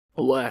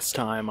Last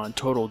time on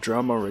Total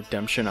Drama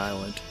Redemption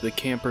Island, the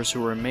campers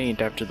who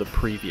remained after the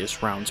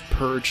previous round's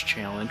Purge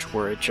challenge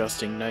were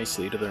adjusting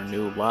nicely to their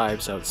new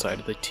lives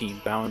outside of the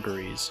team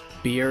boundaries.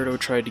 Beardo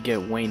tried to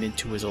get Wayne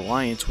into his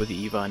alliance with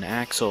Eva and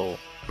Axel.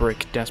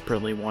 Brick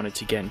desperately wanted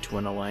to get into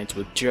an alliance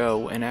with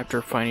Joe, and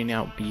after finding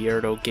out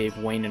Beardo gave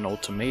Wayne an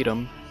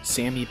ultimatum,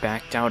 Samey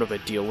backed out of a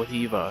deal with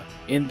Eva.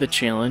 In the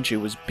challenge, it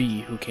was B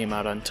who came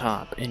out on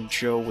top, and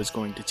Joe was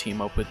going to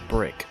team up with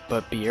Brick,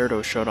 but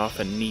Beardo showed off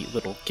a neat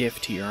little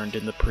gift he earned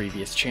in the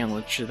previous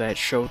challenge that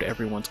showed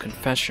everyone's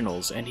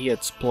confessionals, and he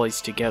had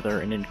spliced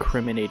together an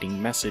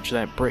incriminating message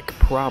that Brick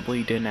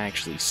probably didn't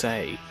actually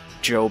say.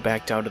 Joe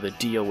backed out of the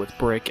deal with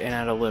Brick, and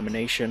at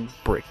elimination,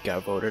 Brick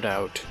got voted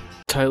out.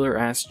 Tyler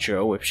asked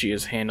Joe if she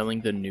is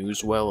handling the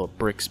news well of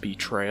Brick's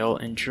betrayal,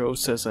 and Joe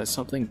says that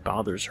something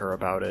bothers her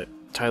about it.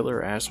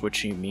 Tyler asks what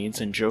she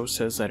means, and Joe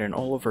says that in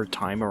all of her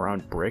time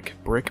around Brick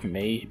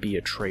may be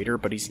a traitor,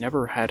 but he's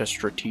never had a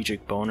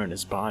strategic bone in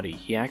his body.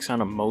 He acts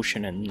on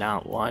emotion and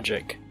not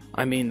logic.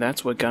 I mean,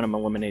 that's what got him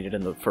eliminated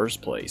in the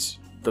first place.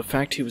 The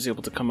fact he was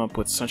able to come up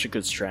with such a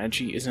good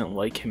strategy isn't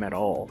like him at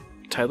all.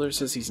 Tyler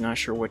says he's not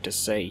sure what to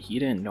say. He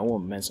didn't know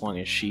him as long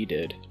as she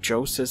did.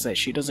 Joe says that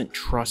she doesn't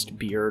trust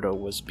Beardo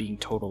was being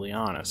totally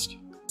honest.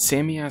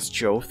 Samey asks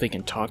Joe if they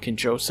can talk, and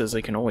Joe says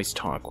they can always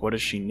talk. What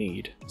does she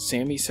need?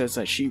 Samey says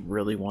that she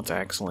really wants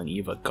Axel and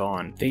Eva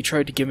gone. They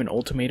tried to give an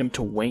ultimatum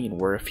to Wayne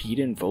where if he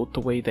didn't vote the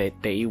way that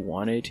they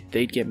wanted,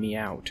 they'd get me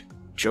out.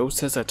 Joe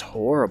says that's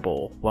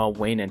horrible, while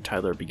Wayne and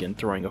Tyler begin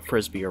throwing a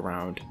frisbee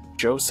around.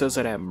 Joe says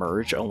that at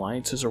Merge,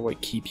 alliances are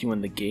what keep you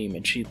in the game,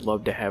 and she'd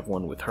love to have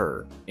one with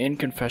her. In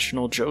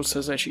confessional, Joe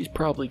says that she's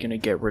probably gonna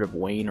get rid of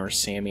Wayne or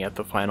Samey at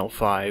the final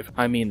 5.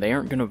 I mean, they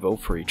aren't gonna vote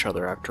for each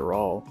other after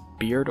all.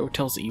 Beardo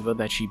tells Eva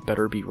that she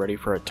better be ready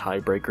for a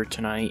tiebreaker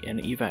tonight,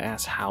 and Eva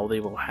asks how they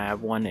will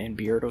have one, and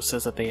Beardo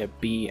says that they have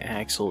B,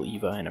 Axel,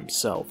 Eva, and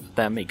himself.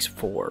 That makes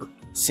 4.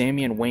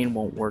 Samey and Wayne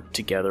won't work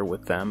together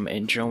with them,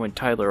 and Joe and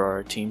Tyler are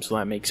a team, so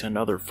that makes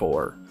another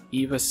 4.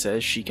 Eva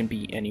says she can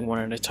beat anyone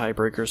in a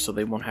tiebreaker, so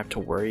they won't have to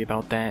worry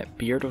about that.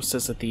 Beardo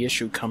says that the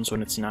issue comes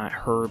when it's not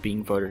her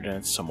being voted in,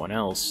 it's someone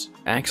else.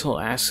 Axel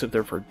asks if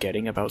they're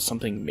forgetting about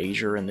something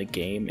major in the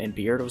game, and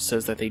Beardo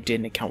says that they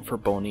didn't account for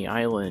Boney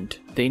Island.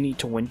 They need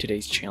to win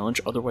today's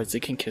challenge, otherwise they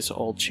can kiss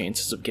all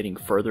chances of getting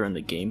further in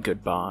the game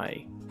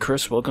goodbye.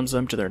 Chris welcomes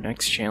them to their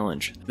next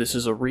challenge. This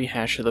is a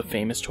rehash of the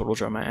famous Total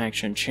Drama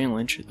Action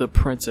challenge, the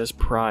Princess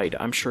Pride.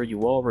 I'm sure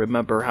you all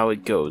remember how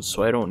it goes,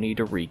 so I don't need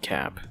to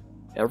recap.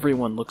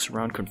 Everyone looks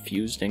around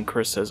confused, and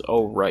Chris says,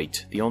 "Oh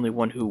right, the only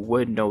one who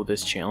would know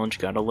this challenge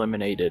got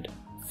eliminated.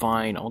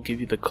 Fine, I'll give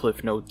you the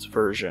Cliff Notes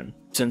version.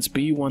 Since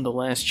B won the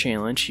last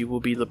challenge, he will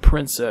be the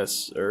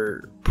princess,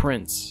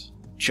 prince."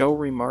 Joe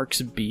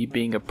remarks B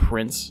being a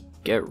prince?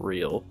 Get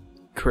real.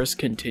 Chris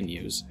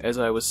continues, "As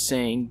I was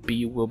saying,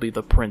 B will be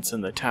the prince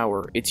in the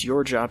tower. It's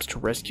your jobs to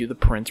rescue the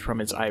prince from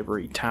his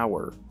ivory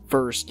tower.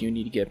 First, you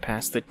need to get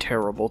past the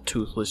terrible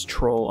toothless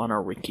troll on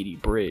our rickety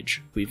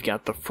bridge. We've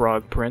got the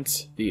Frog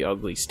Prince, the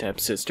ugly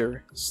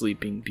stepsister,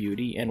 Sleeping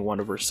Beauty, and one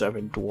of her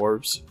 7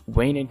 dwarves.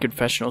 Wayne in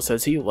confessional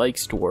says he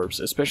likes dwarves,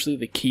 especially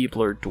the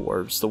Keebler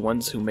dwarves, the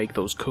ones who make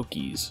those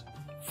cookies.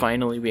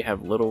 Finally, we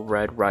have Little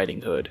Red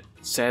Riding Hood.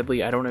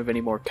 Sadly, I don't have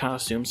any more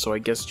costumes, so I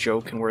guess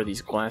Joe can wear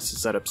these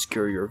glasses that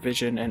obscure your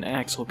vision, and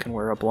Axel can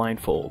wear a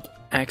blindfold.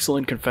 Axel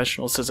in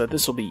confessional says that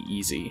this will be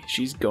easy.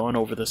 She's gone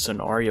over the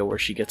scenario where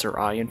she gets her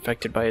eye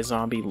infected by a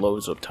zombie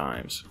loads of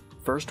times.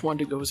 First one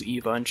to go is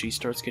Eva, and she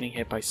starts getting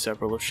hit by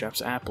several of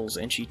Chef's apples,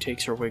 and she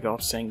takes her wig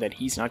off saying that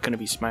he's not going to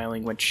be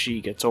smiling when she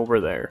gets over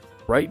there.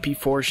 Right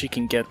before she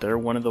can get there,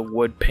 one of the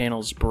wood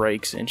panels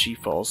breaks and she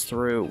falls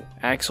through.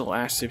 Axel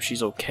asks if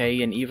she's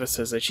okay, and Eva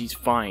says that she's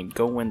fine,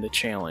 go win the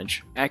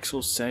challenge.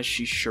 Axel says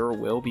she sure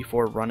will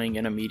before running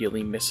and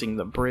immediately missing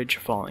the bridge,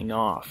 falling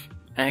off.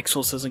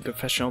 Axel says in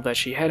confessional that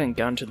she hadn't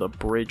gotten to the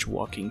bridge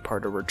walking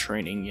part of her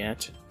training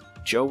yet.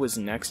 Joe is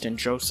next, and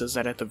Joe says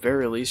that at the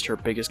very least her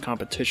biggest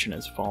competition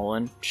has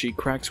fallen. She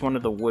cracks one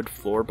of the wood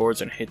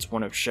floorboards and hits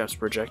one of Chef's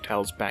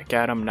projectiles back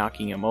at him,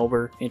 knocking him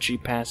over, and she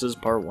passes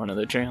part 1 of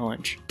the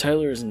challenge.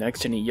 Tyler is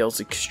next, and he yells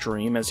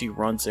extreme as he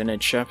runs in,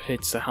 and Chef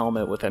hits the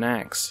helmet with an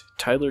axe.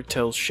 Tyler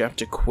tells Chef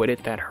to quit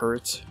it, that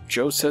hurts.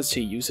 Joe says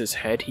to use his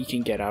head, he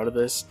can get out of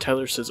this.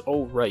 Tyler says,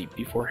 "Oh right,"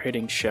 before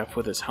hitting Chef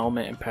with his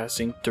helmet and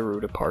passing through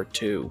to part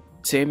 2.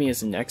 Samey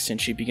is next, and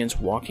she begins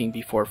walking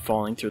before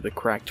falling through the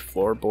cracked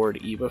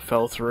floorboard Eva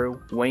fell through.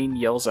 Wayne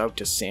yells out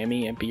to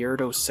Samey, and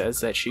Beardo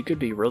says that she could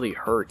be really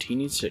hurt. He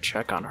needs to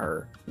check on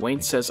her.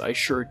 Wayne says, "I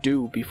sure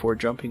do," before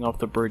jumping off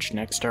the bridge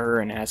next to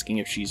her and asking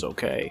if she's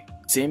okay.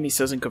 Samey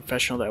says in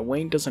confessional that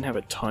Wayne doesn't have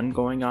a ton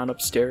going on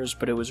upstairs,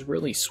 but it was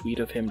really sweet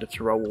of him to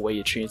throw away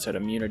a chance at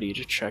immunity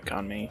to check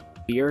on me.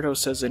 Beardo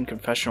says in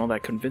confessional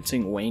that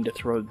convincing Wayne to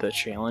throw the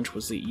challenge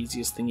was the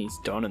easiest thing he's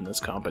done in this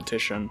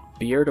competition.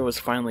 Beardo is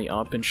finally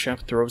up, and Chef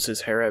Chef throws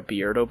his hair at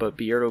Beardo, but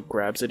Beardo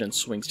grabs it and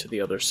swings to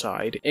the other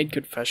side. In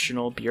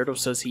confessional, Beardo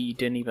says he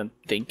didn't even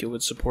think it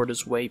would support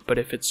his weight, but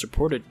if it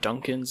supported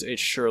Duncan's, it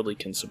surely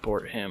can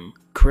support him.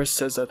 Chris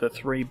says that the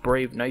 3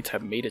 brave knights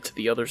have made it to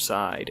the other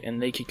side, and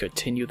they can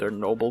continue their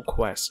noble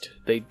quest.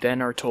 They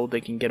then are told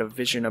they can get a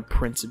vision of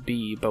Prince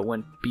B, but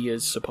when B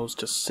is supposed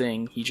to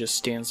sing, he just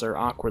stands there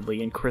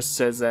awkwardly, and Chris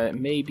says that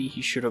maybe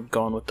he should have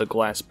gone with the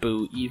glass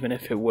boot, even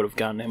if it would have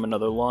gotten him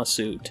another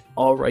lawsuit.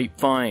 Alright,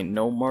 fine,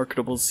 no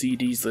marketable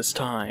CDs this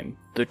time.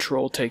 The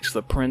troll takes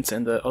the prince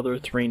and the other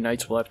 3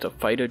 knights will have to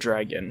fight a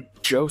dragon.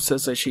 Joe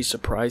says that she's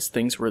surprised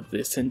things were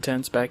this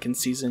intense back in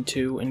season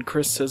 2, and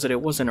Chris says that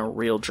it wasn't a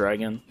real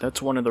dragon.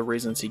 That's one of the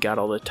reasons he got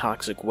all the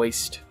toxic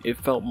waste. It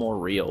felt more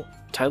real.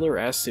 Tyler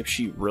asks if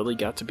she really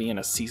got to be in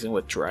a season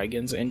with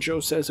dragons, and Joe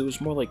says it was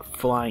more like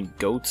flying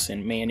goats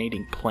and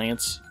man-eating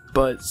plants.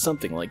 But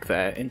something like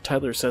that, and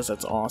Tyler says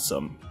that's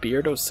awesome.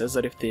 Beardo says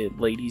that if the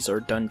ladies are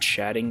done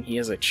chatting, he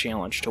has a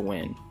challenge to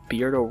win.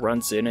 Beardo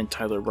runs in and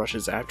Tyler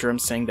rushes after him,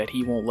 saying that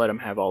he won't let him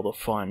have all the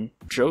fun.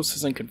 Joe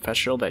says in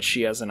confessional that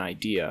she has an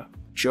idea.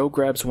 Joe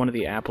grabs one of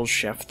the apples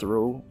Chef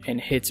threw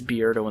and hits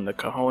Beardo in the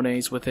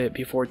cojones with it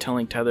before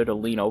telling Tyler to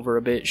lean over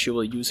a bit. She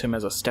will use him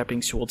as a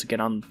stepping stool to get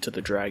onto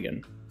the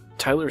dragon.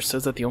 Tyler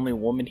says that the only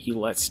woman he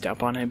let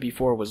step on him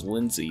before was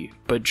Lindsay,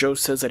 but Joe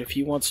says that if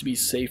he wants to be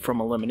safe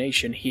from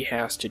elimination, he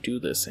has to do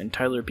this, and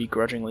Tyler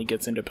begrudgingly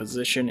gets into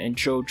position, and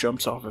Joe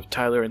jumps off of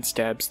Tyler and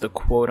stabs the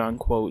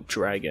quote-unquote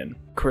dragon.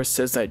 Chris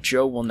says that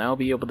Joe will now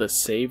be able to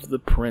save the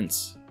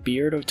prince.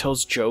 Beardo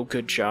tells Joe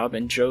good job,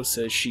 and Joe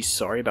says she's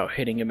sorry about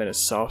hitting him in his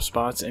soft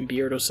spots, and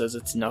Beardo says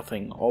it's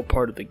nothing, all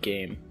part of the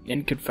game.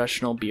 In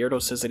confessional,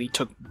 Beardo says that he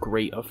took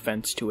great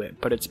offense to it,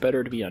 but it's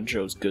better to be on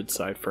Joe's good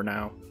side for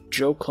now.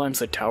 Joe climbs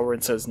the tower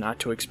and says not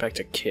to expect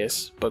a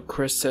kiss, but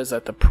Chris says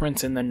that the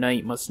prince and the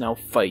knight must now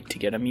fight to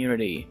get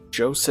immunity.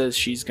 Joe says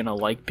she's gonna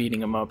like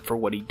beating him up for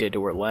what he did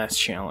to her last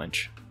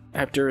challenge.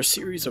 After a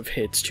series of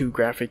hits too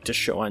graphic to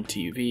show on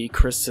TV,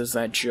 Chris says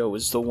that Joe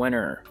is the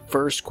winner.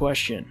 First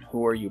question,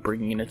 who are you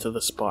bringing into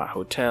the Spot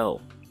Hotel?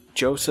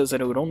 Joe says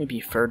that it would only be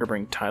fair to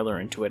bring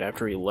Tyler into it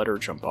after he let her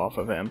jump off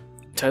of him.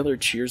 Tyler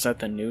cheers at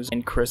the news,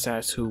 and Chris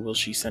asks who will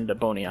she send to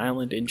Boney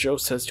Island, and Joe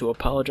says to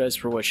apologize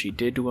for what she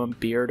did to him.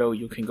 Beardo,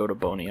 you can go to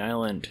Boney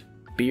Island.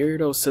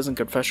 Beardo says in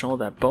confessional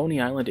that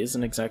Boney Island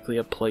isn't exactly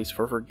a place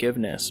for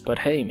forgiveness, but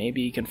hey,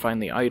 maybe he can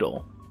find the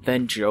idol.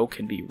 Then Joe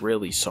can be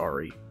really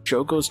sorry.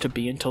 Joe goes to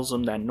B and tells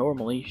him that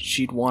normally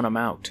she'd want him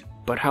out,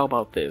 but how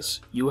about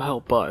this? You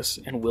help us,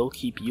 and we'll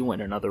keep you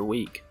in another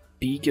week.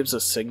 B gives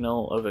a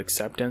signal of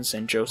acceptance,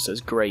 and Joe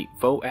says great,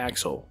 vote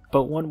Axel,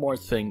 but one more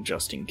thing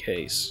just in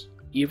case.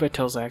 Eva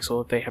tells Axel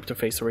that they have to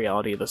face the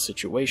reality of the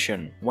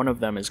situation. One of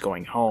them is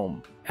going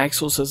home.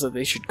 Axel says that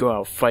they should go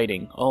out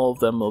fighting. All of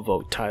them will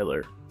vote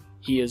Tyler.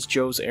 He is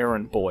Joe's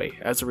errand boy.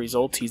 As a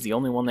result, he's the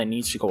only one that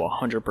needs to go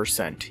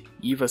 100%.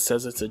 Eva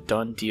says it's a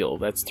done deal.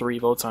 That's 3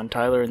 votes on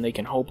Tyler, and they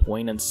can hope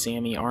Wayne and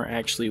Samey aren't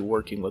actually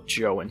working with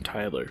Joe and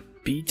Tyler.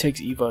 B takes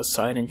Eva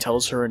aside and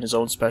tells her in his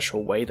own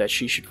special way that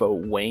she should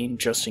vote Wayne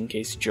just in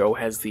case Joe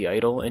has the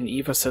idol, and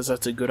Eva says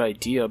that's a good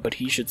idea, but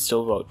he should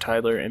still vote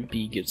Tyler, and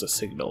B gives a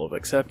signal of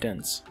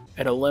acceptance.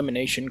 At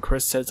elimination,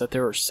 Chris says that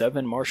there are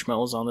 7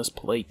 marshmallows on this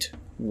plate.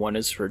 1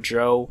 is for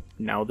Joe,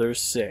 now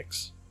there's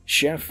 6.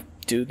 Chef,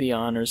 do the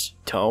honors,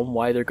 tell them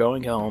why they're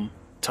going home.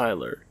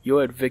 Tyler, you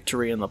had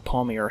victory in the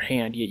palm of your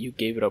hand, yet you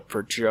gave it up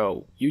for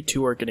Joe. You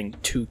two are getting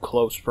too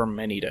close for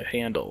many to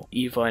handle.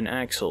 Eva and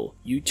Axel,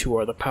 you two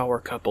are the power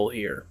couple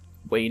here.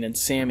 Wayne and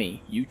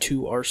Samey, you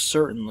two are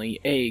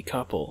certainly a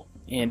couple.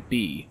 And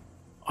B,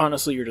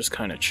 honestly, you're just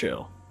kinda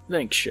chill.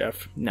 Thanks,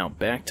 Chef. Now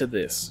back to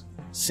this.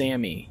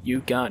 Samey, you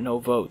got no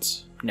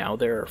votes. Now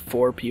there are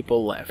 4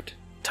 people left.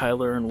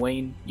 Tyler and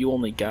Wayne, you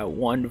only got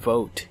 1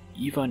 vote.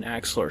 Eva and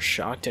Axel are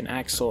shocked, and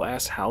Axel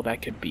asks how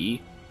that could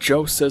be.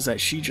 Joe says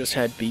that she just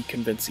had B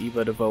convince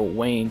Eva to vote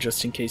Wayne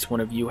just in case one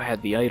of you had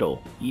the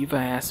idol. Eva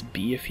asks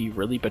B if he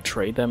really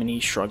betrayed them, and he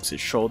shrugs his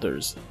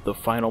shoulders. The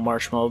final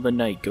marshmallow of the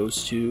night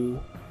goes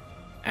to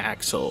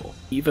Axel.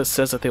 Eva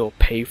says that they will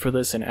pay for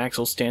this, and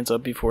Axel stands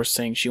up before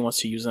saying she wants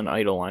to use an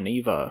idol on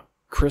Eva.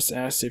 Chris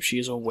asks if she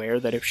is aware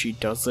that if she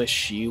does this,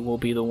 she will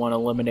be the one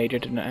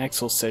eliminated, and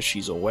Axel says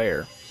she's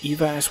aware.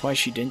 Eva asks why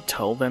she didn't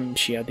tell them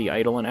she had the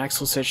idol, and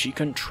Axel says she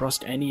couldn't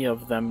trust any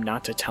of them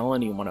not to tell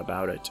anyone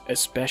about it,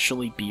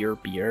 especially B or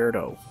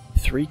Beardo.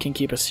 3 can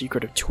keep a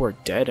secret if 2 are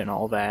dead and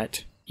all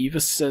that. Eva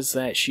says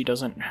that she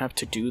doesn't have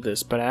to do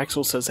this, but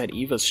Axel says that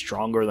Eva's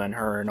stronger than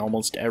her in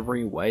almost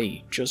every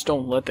way. Just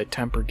don't let the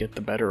temper get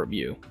the better of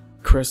you.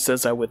 Chris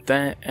says that with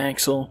that,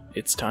 Axel,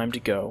 it's time to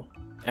go.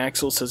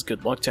 Axel says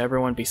good luck to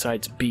everyone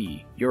besides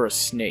B. You're a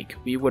snake.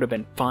 We would have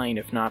been fine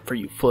if not for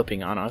you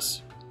flipping on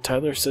us.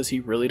 Tyler says he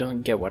really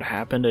doesn't get what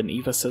happened, and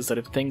Eva says that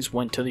if things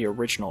went to the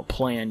original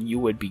plan, you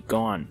would be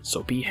gone,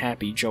 so be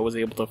happy Joe was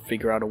able to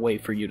figure out a way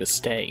for you to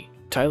stay.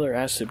 Tyler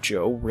asks if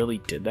Joe really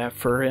did that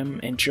for him,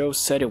 and Joe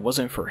said it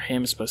wasn't for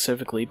him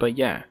specifically, but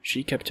yeah,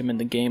 she kept him in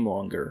the game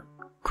longer.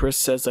 Chris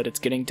says that it's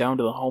getting down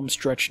to the home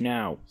stretch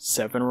now.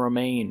 7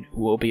 remain.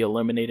 Who will be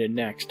eliminated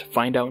next?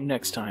 Find out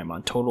next time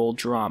on Total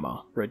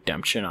Drama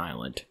Redemption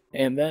Island.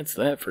 And that's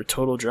that for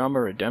Total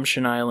Drama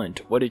Redemption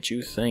Island. What did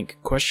you think?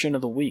 Question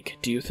of the week.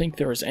 Do you think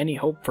there is any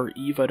hope for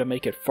Eva to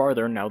make it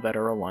farther now that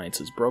our alliance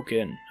is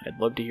broken? I'd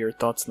love to hear your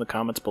thoughts in the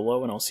comments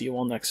below, and I'll see you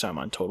all next time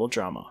on Total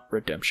Drama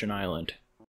Redemption Island.